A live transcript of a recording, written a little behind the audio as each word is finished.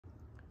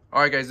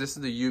All right, guys, this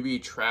is the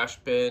Ubbi trash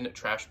bin,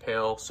 trash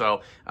pail.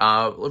 So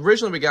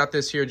originally we got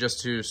this here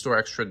just to store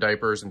extra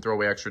diapers and throw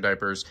away extra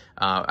diapers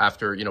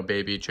after, you know,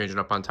 baby changing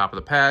up on top of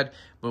the pad.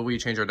 But we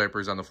change our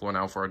diapers on the floor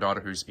now for our daughter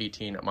who's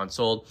 18 months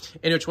old.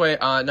 In which way,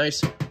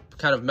 nice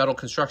kind of metal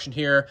construction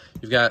here.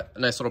 You've got a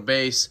nice little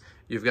base.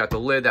 You've got the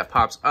lid that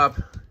pops up.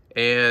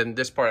 And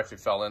this part actually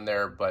fell in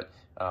there, but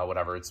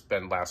whatever, it's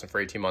been lasting for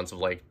 18 months of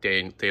like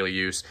daily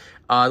use.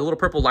 The little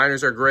purple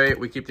liners are great.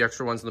 We keep the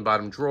extra ones in the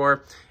bottom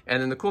drawer.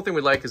 And then the cool thing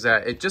we like is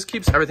that it just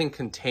keeps everything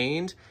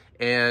contained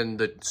and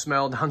the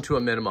smell down to a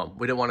minimum.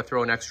 We didn't want to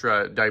throw an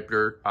extra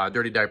diaper,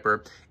 dirty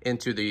diaper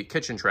into the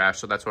kitchen trash,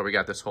 so that's why we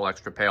got this whole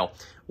extra pail.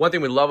 One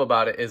thing we love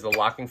about it is the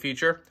locking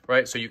feature,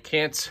 right? So you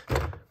can't,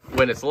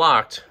 when it's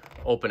locked,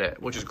 open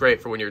it, which is great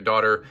for when your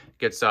daughter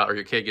gets or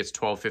your kid gets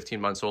 12,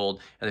 15 months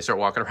old and they start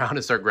walking around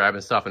and start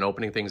grabbing stuff and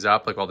opening things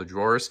up, like all the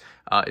drawers.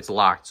 It's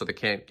locked, so they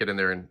can't get in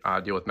there and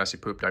deal with messy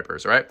poop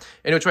diapers, all right?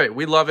 Anyway,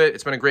 we love it.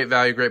 It's been a great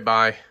value, great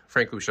buy.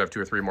 Frankly, we should have 2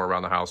 or 3 more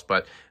around the house,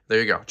 but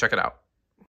there you go. Check it out.